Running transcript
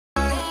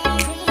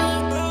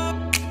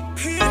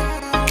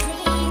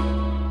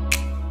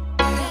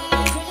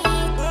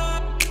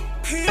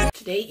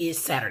Today is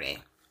Saturday.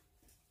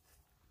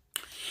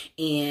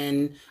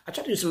 And I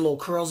tried to do some little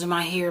curls in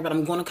my hair, but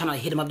I'm going to kind of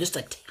hit them up just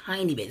a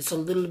tiny bit. It's a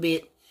little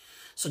bit,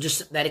 so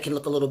just that it can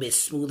look a little bit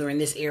smoother in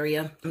this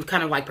area. I'm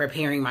kind of like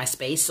preparing my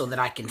space so that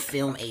I can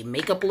film a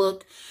makeup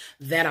look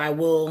that I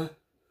will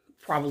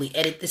probably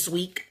edit this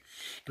week.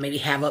 And maybe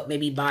have up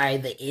maybe by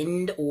the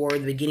end or the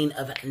beginning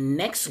of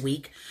next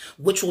week,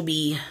 which will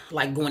be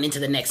like going into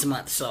the next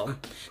month. So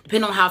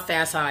depending on how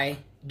fast I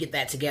get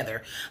that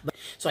together.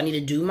 So I need to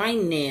do my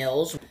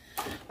nails.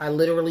 I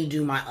literally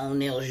do my own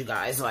nails, you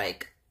guys.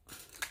 Like,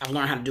 I've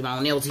learned how to do my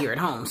own nails here at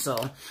home.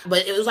 So,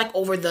 but it was like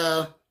over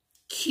the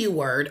Q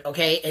word,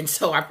 okay? And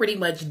so I pretty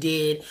much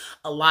did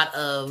a lot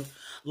of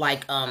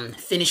like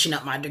finishing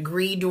up my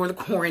degree during the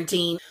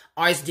quarantine.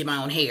 I always did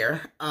my own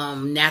hair,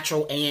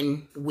 natural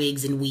and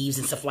wigs and weaves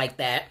and stuff like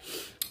that.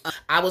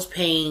 I was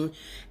paying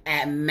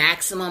at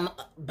maximum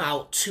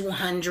about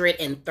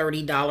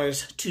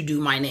 $230 to do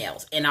my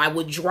nails. And I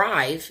would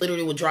drive,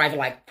 literally would drive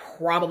like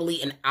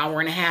probably an hour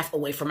and a half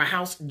away from my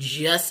house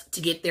just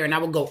to get there. And I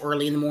would go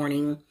early in the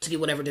morning to get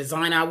whatever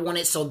design I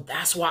wanted. So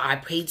that's why I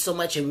paid so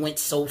much and went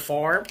so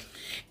far.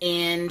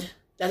 And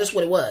that's just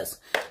what it was.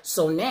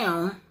 So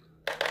now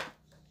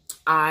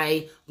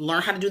I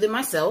learned how to do them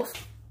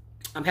myself.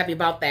 I'm happy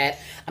about that.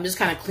 I'm just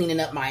kind of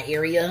cleaning up my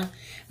area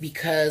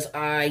because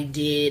I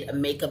did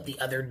makeup the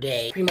other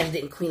day. Pretty much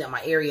didn't clean up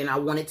my area and I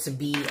want it to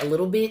be a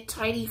little bit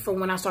tidy for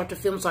when I start to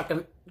film so I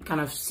can kind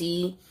of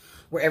see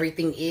where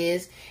everything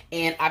is.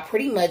 And I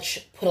pretty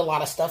much put a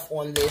lot of stuff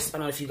on this. I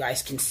don't know if you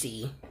guys can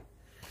see.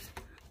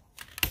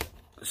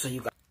 So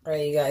you guys, all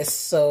right, you guys.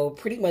 So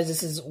pretty much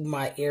this is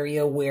my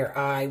area where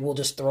I will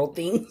just throw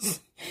things.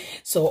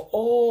 So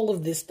all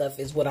of this stuff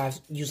is what I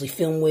usually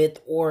film with,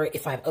 or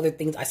if I have other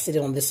things, I sit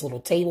it on this little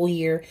table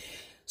here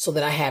so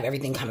that I have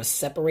everything kind of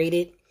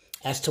separated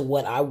as to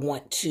what I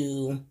want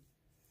to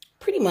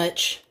pretty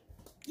much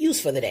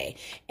use for the day.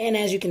 And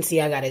as you can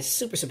see, I got it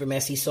super, super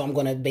messy. So I'm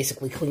going to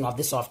basically clean all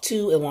this off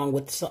too, along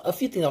with a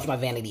few things off my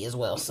vanity as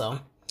well. So,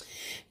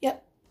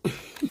 yep. I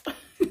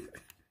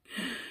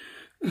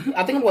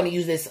think I'm going to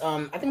use this.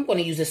 I think I'm going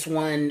to use this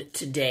one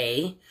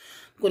today.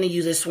 I'm going to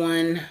use this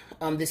one.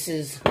 This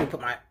is, let me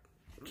put my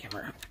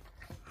camera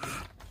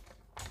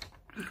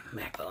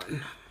back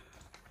on.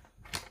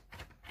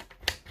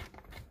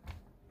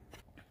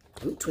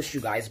 Let me twist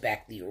you guys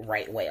back the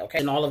right way, okay?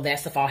 And all of that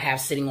stuff I'll have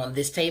sitting on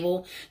this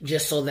table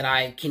just so that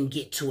I can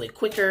get to it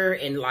quicker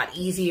and a lot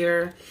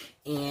easier.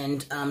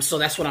 And so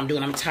that's what I'm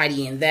doing. I'm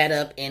tidying that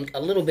up and a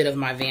little bit of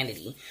my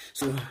vanity.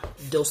 So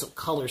dose of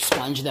color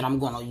sponge that I'm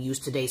going to use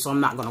today. So I'm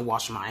not going to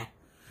wash my...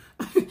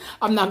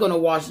 I'm not going to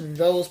wash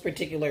those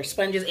particular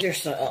sponges.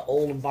 Here's an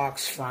old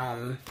box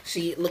from...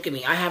 See, look at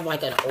me. I have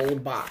like an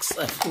old box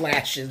of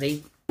flashes.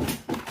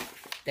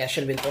 That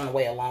should have been thrown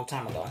away a long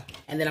time ago.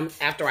 And then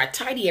after I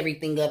tidy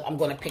everything up, I'm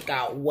going to pick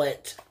out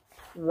what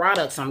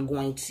products I'm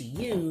going to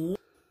use.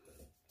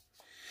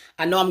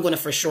 I know I'm going to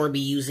for sure be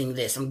using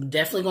this. I'm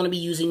definitely going to be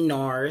using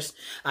NARS.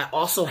 I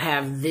also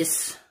have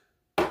this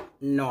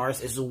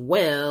NARS as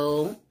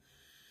well.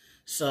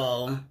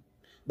 So...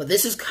 But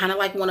this is kind of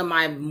like one of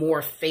my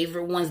more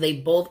favorite ones. They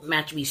both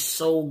match me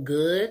so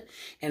good.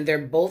 And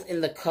they're both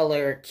in the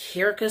color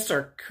Caracas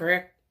or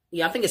correct.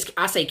 Yeah, I think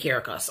I say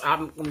Caracas.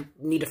 I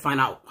need to find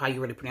out how you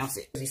really pronounce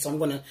it. So I'm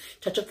going to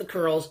touch up the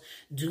curls,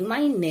 do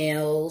my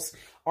nails,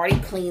 already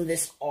clean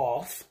this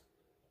off.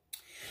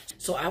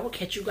 So I will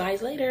catch you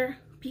guys later.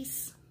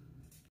 Peace.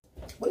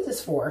 What is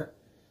this for?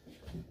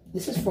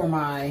 This is for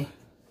my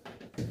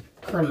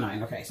curl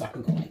line. Okay, so I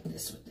can go like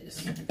this with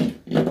this.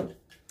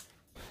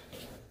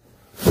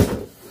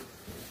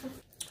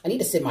 I need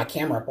to set my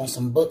camera up on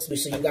some books so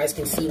you guys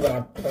can see what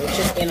I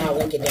purchased, and I'll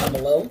link it down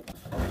below.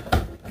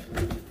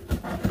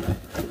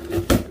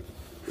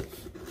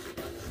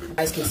 You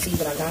guys can see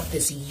that I got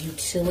this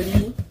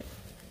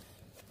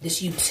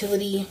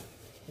utility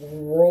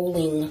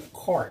rolling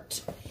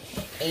cart,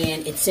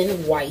 and it's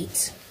in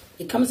white.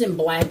 It comes in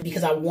black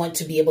because I want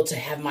to be able to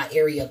have my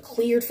area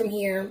cleared from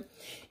here,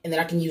 and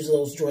then I can use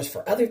those drawers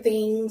for other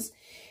things.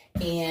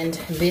 And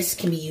this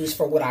can be used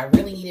for what I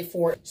really need it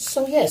for.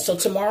 So yeah, so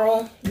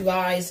tomorrow, you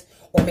guys,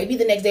 or maybe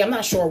the next day, I'm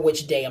not sure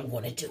which day I'm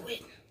going to do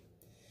it.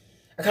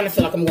 I kind of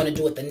feel like I'm going to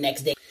do it the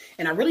next day.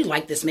 And I really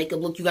like this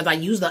makeup look, you guys. I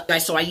use the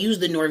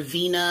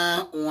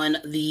Norvina on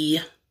the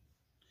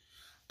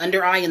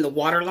under eye and the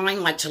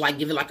waterline, like to like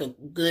give it like a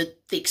good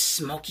thick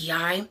smoky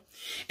eye.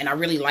 And I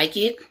really like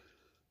it.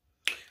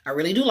 I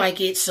really do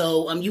like it.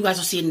 So you guys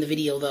will see it in the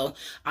video though.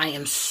 I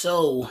am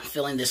so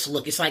feeling this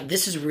look. It's like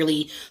this is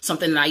really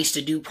something that I used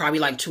to do probably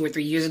like 2 or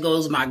 3 years ago. It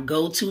was my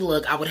go-to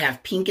look. I would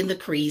have pink in the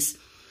crease.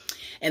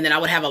 And then I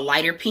would have a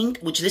lighter pink,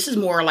 which this is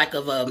more like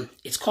of a,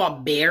 it's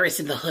called Bear. It's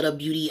in the Huda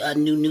Beauty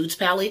New Nudes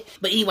palette.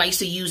 But anyway, I used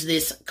to use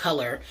this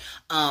color.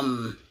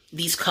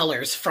 These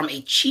colors from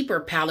a cheaper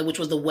palette, which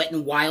was the Wet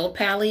n Wild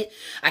palette.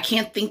 I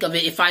can't think of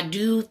it. If I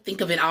do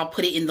think of it, I'll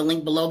put it in the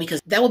link below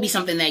because that would be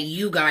something that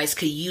you guys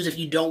could use if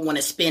you don't want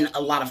to spend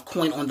a lot of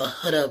coin on the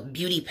Huda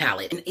Beauty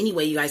palette. And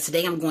anyway, you guys,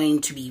 today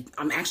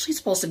I'm actually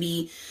supposed to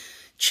be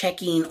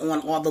checking on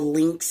all the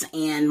links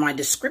and my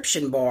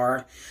description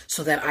bar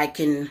so that I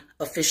can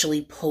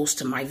officially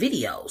post my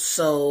videos.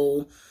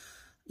 So,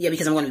 yeah,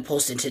 because I'm going to be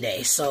posting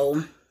today.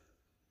 So,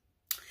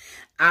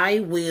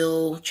 I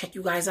will check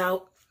you guys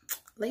out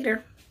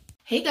later.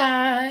 Hey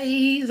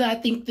guys, I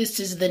think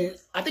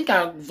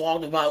I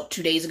vlogged about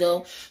 2 days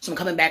ago. So I'm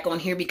coming back on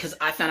here because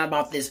I found out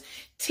about this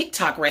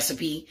TikTok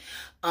recipe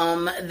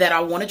that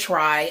I want to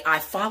try. I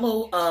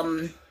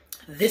follow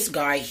this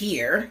guy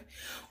here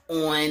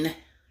on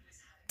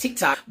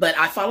TikTok, but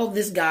I followed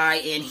this guy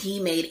and he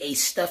made a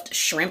stuffed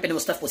shrimp and it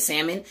was stuffed with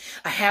salmon.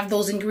 I have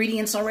those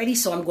ingredients already,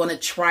 so I'm going to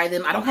try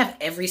them. I don't have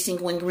every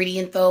single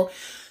ingredient though,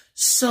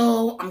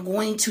 so I'm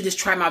going to just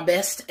try my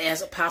best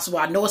as possible.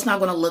 I know it's not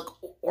going to look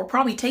or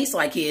probably taste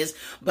like his,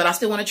 but I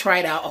still want to try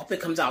it out. I hope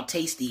it comes out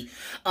tasty.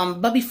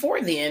 But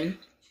before then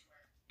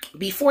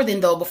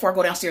though, before I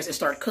go downstairs and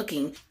start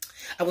cooking,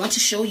 I want to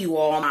show you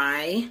all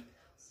my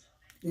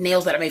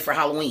nails that I made for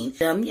Halloween.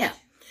 Yeah.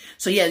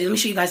 So yeah, let me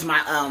show you guys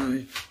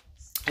my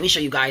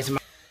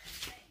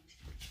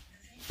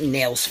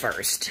nails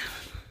first.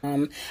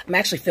 I'm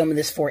actually filming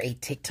this for a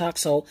TikTok,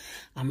 so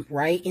I'm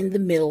right in the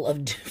middle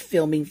of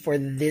filming for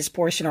this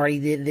portion. I already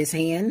did this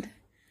hand.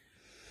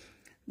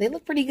 They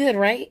look pretty good,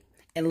 right?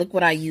 And look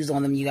what I use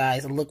on them, you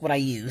guys. Look what I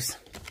use.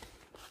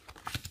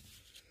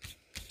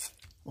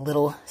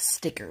 Little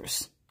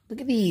stickers. Look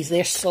at these.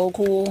 They're so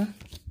cool.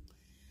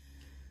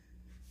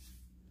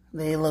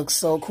 They look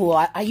so cool.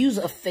 I use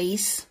a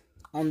face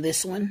on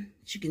this one,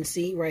 as you can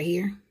see right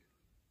here.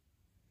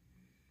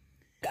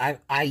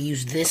 I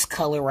use this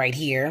color right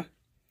here.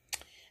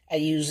 I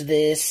use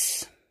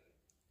this.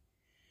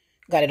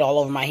 Got it all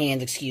over my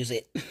hands, excuse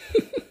it.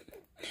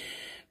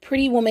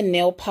 Pretty Woman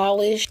nail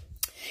polish.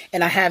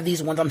 And I have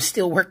these ones. I'm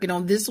still working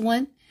on this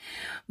one.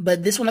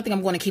 But this one, I think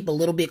I'm going to keep a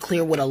little bit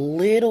clear with a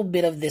little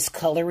bit of this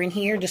color in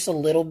here. Just a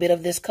little bit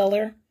of this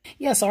color.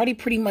 Yes, I already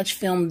pretty much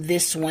filmed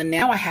this one.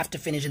 Now I have to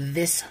finish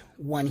this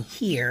one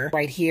here.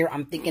 Right here,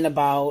 I'm thinking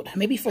about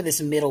maybe for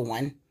this middle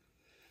one.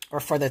 Or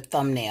for the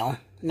thumbnail.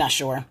 Not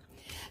sure.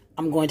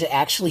 I'm going to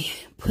actually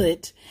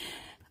put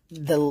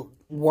the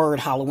word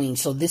Halloween.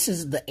 So this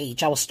is the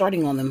H. I was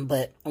starting on them,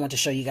 but I want to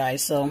show you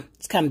guys. So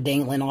it's kind of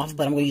dangling off,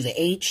 but I'm going to use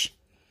the H.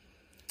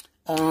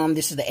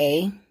 This is the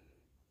A.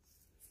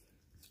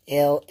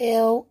 L,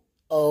 L,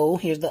 O.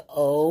 Here's the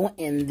O.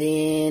 And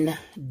then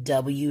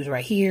W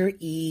right here.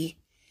 E,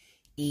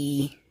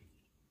 E,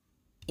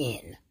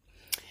 N.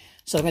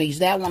 So I'm going to use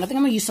that one. I think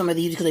I'm going to use some of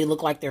these because they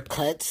look like they're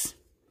cuts.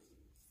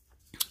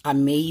 I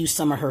may use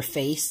some of her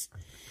face.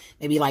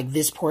 Maybe like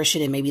this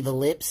portion and maybe the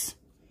lips.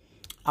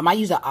 I might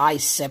use the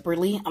eyes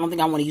separately. I don't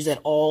think I want to use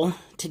that all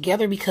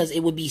together because it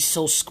would be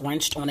so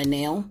scrunched on a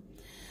nail.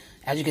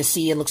 As you can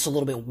see, it looks a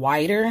little bit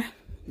wider.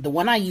 The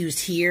one I used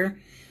here,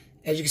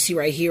 as you can see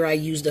right here, I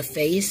used the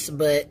face,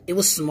 but it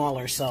was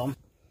smaller. So,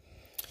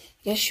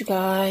 yes, you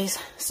guys.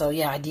 So,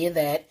 yeah, I did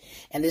that.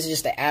 And this is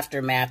just the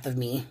aftermath of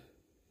me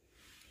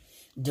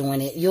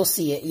doing it. You'll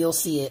see it. You'll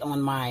see it on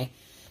my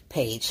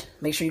page.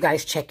 Make sure you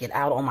guys check it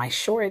out on my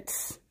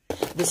shorts.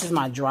 This is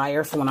my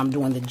dryer for when I'm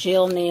doing the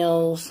gel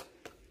nails.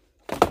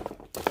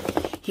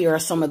 Here are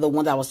some of the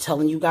ones I was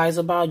telling you guys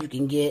about. You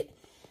can get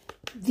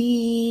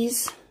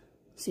these.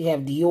 So you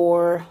have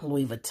Dior,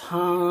 Louis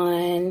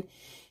Vuitton,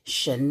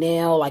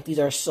 Chanel. Like, these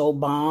are so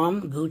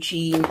bomb.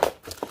 Gucci.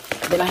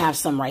 Then I have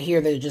some right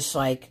here that are just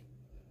like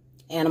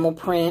animal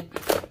print.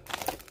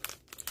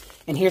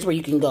 And here's where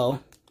you can go.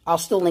 I'll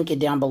still link it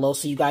down below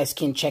so you guys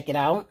can check it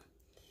out.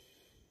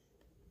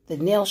 The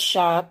Nail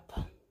Shop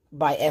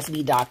by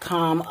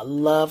SB.com. I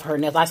love her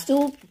nails. I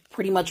still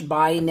pretty much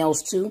buy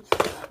nails too,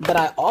 but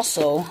I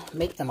also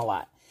make them a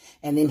lot.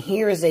 And then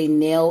here is a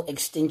nail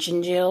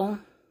extension gel.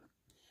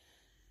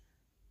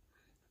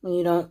 When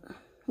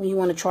you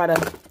want to try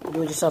to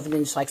do it yourself, and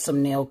then just like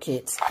some nail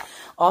kits.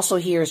 Also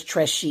here is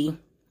Treshy.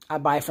 I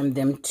buy from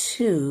them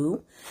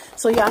too.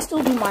 So yeah, I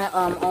still do my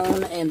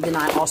own, and then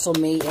I also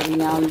may every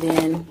now and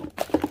then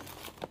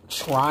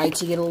try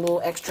to get a little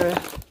extra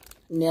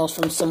nails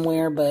from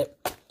somewhere, but.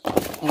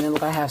 And then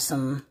look, I have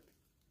some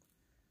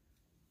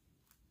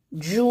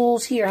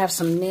jewels here. I have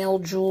some nail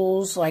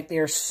jewels. Like,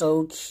 they're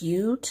so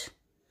cute.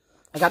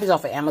 I got these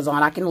off of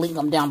Amazon. I can link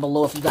them down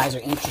below if you guys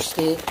are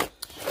interested.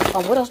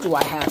 What else do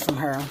I have from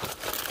her?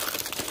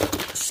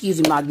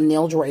 Excuse me, my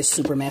nail drawer is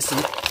super messy.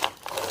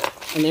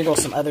 And there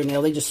goes some other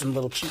nails. They're just some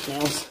little cheap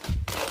nails.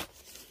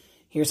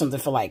 Here's something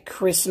for like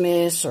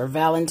Christmas or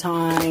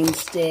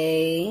Valentine's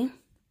Day.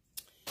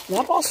 And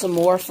I bought some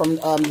more from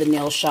the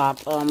nail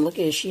shop. Look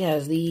at it. She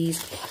has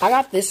these. I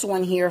got this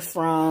one here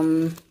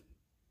from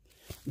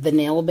the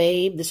Nail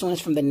Babe. This one is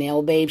from the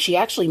Nail Babe. She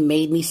actually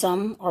made me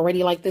some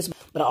already like this.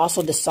 But I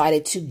also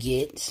decided to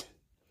get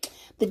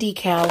the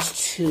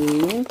decals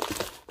too.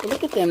 But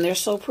look at them. They're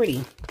so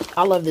pretty.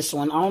 I love this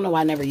one. I don't know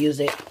why I never use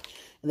it.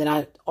 And then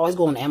I always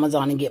go on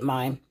Amazon and get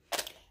my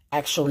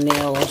actual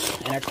nails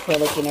and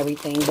acrylic and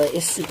everything. But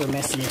it's super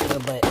messy here.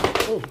 But,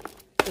 ooh,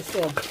 it's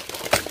still.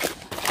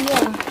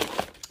 Yeah.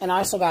 And I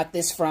also got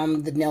this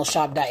from the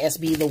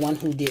nailshop.sb, the one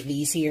who did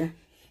these here.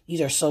 These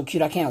are so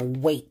cute. I can't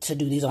wait to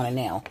do these on a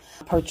nail.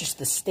 I purchased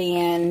the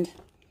stand,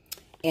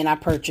 and I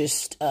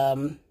purchased,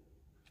 well,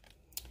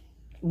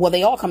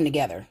 they all come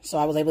together. So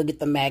I was able to get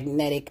the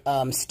magnetic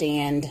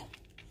stand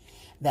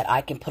that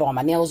I can put all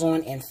my nails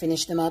on and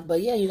finish them up.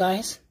 But yeah, you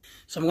guys.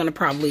 So I'm going to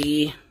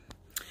probably,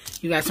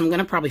 I'm going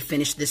to probably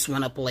finish this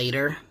one up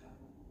later,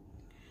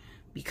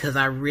 because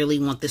I really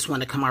want this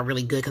one to come out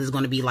really good, because it's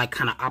going to be like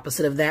kind of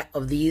opposite of that,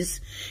 of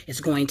these. It's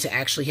going to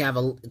actually have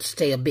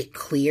stay a bit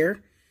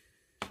clear.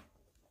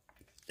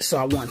 So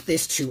I want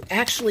this to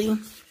actually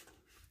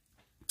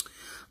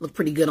look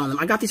pretty good on them.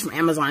 I got these from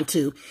Amazon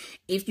too.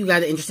 If you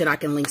guys are interested, I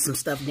can link some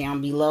stuff down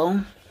below.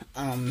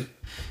 And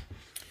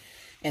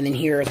then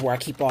here is where I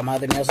keep all my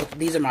other nails.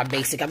 These are my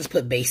basic. I just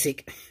put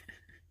basic.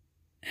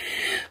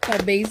 My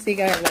basic,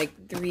 I have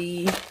like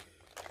 3.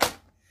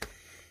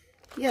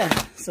 Yeah,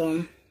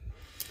 so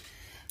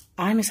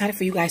I'm excited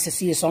for you guys to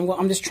see this. So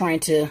I'm just trying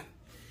to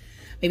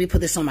maybe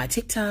put this on my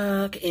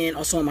TikTok and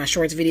also on my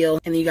shorts video.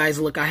 And then you guys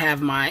look, I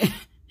have my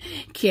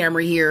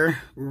camera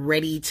here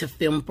ready to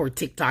film for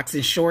TikToks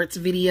and shorts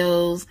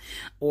videos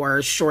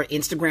or short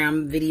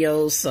Instagram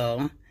videos.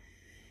 So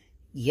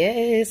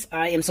yes,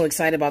 I am so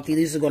excited about these.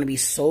 These are going to be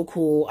so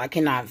cool. I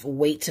cannot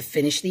wait to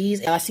finish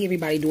these. I see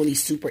everybody doing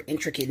these super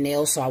intricate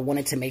nails, so I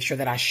wanted to make sure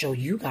that I show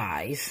you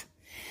guys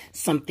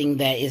something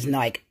that is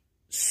like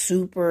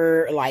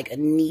super like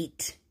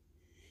neat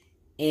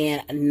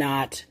and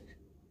not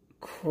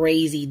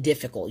crazy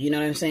difficult. You know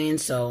what I'm saying?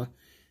 So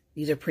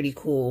these are pretty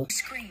cool.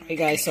 Hey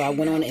guys, so I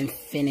went on and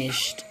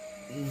finished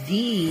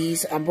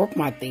these. I broke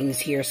my things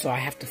here, so I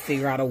have to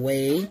figure out a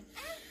way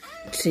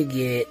to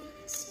get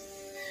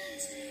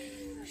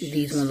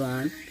these ones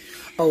on.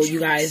 Oh, you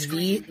guys,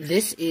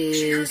 this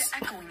is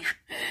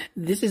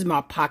my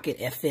Pocket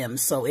FM.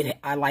 So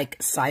I like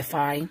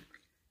sci-fi.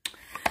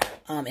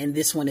 And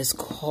this one is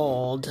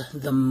called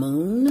The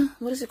Moon.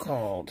 What is it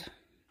called?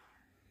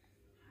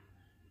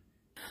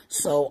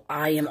 So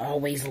I am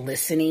always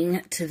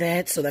listening to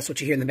that. So that's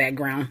what you hear in the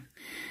background.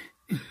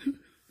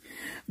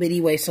 But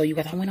anyway, so you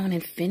guys, I went on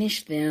and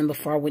finished them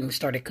before I went and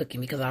started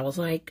cooking, because I was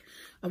like,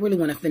 I really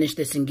want to finish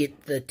this and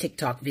get the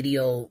TikTok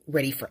video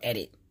ready for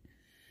edit.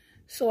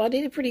 So I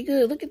did it pretty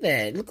good. Look at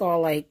that. Look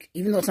all like,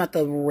 even though it's not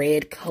the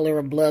red color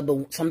of blood,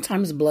 but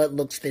sometimes blood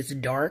looks this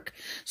dark.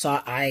 So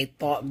I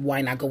thought,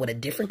 why not go with a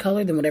different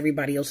color than what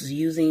everybody else is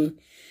using?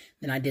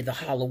 Then I did the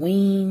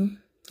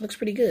Halloween. Looks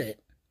pretty good.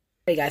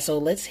 Hey guys, so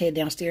let's head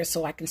downstairs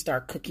so I can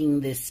start cooking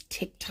this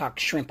TikTok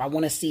shrimp. I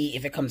want to see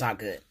if it comes out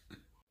good.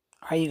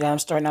 All right, you guys, I'm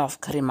starting off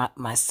cutting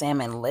my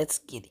salmon. Let's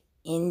get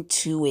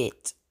into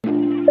it.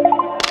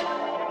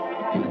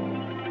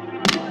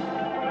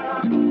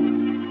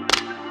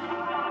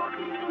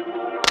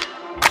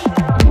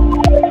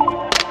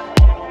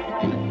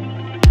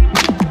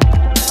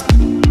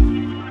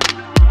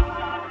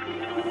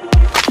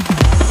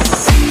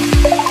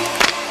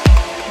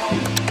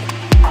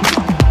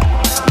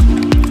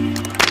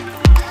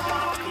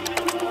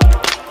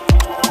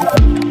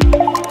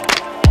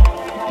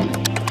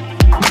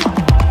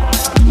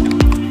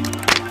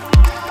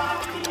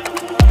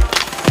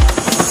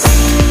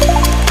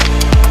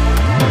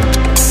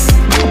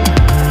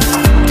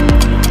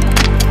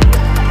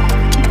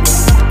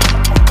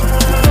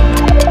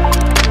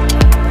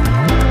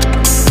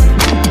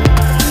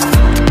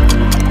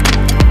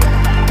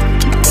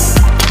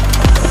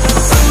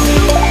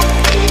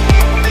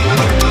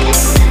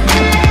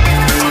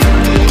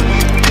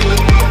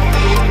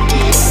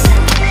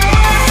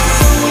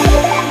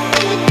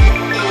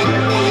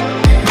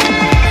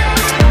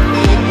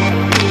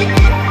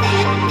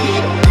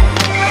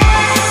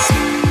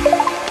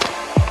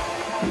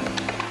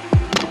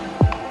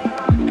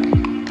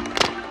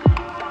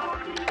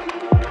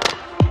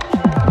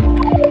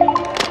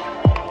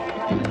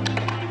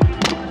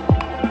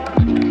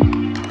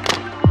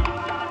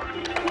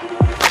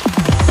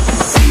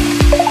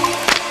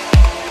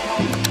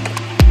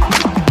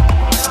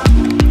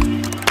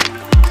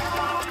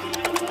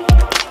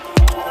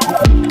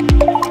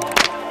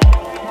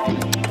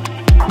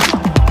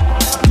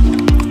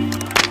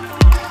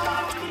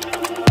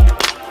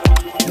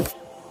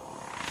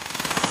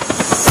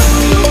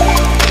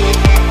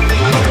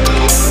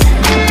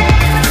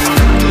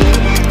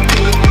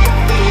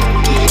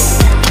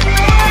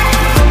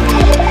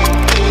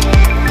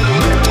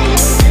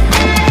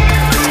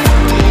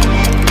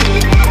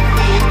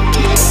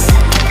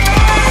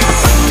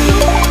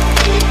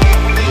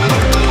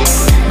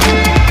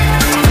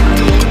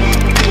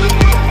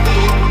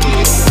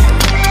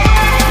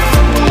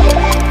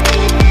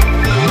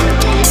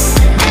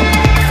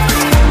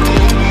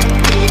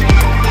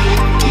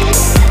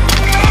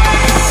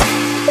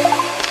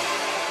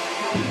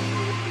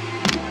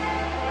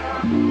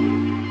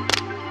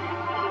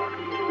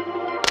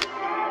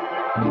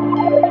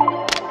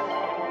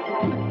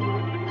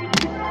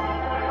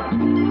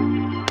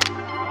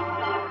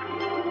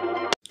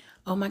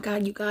 Oh my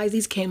God, you guys,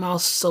 these came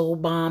out so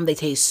bomb. They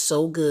taste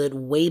so good,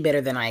 way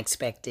better than I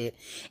expected.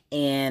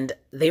 And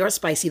they are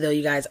spicy though,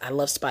 you guys. I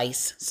love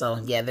spice. So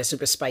yeah, they're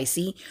super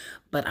spicy.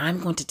 But I'm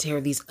going to tear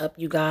these up,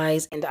 you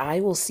guys, and I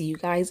will see you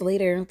guys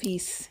later.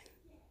 Peace.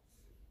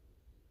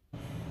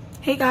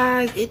 Hey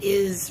guys, it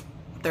is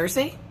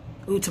Thursday.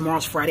 Ooh,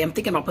 tomorrow's Friday. I'm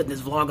thinking about putting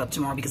this vlog up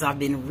tomorrow because I've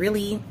been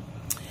really,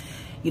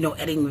 you know,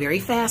 editing very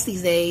fast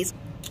these days.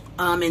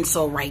 And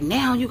so right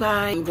now, you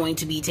guys, I'm going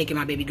to be taking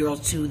my baby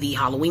girls to the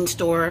Halloween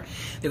store.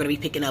 They're going to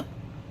be picking up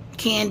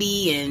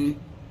candy and,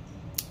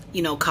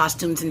 you know,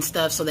 costumes and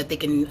stuff so that they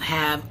can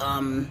have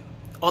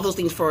all those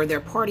things for their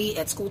party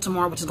at school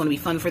tomorrow, which is going to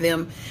be fun for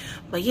them.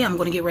 But yeah, I'm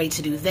going to get ready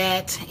to do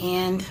that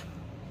and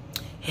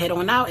head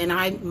on out. And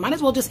I might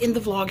as well just end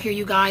the vlog here,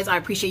 you guys. I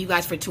appreciate you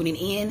guys for tuning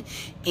in,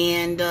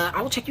 and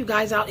I will check you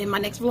guys out in my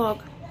next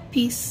vlog.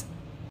 Peace.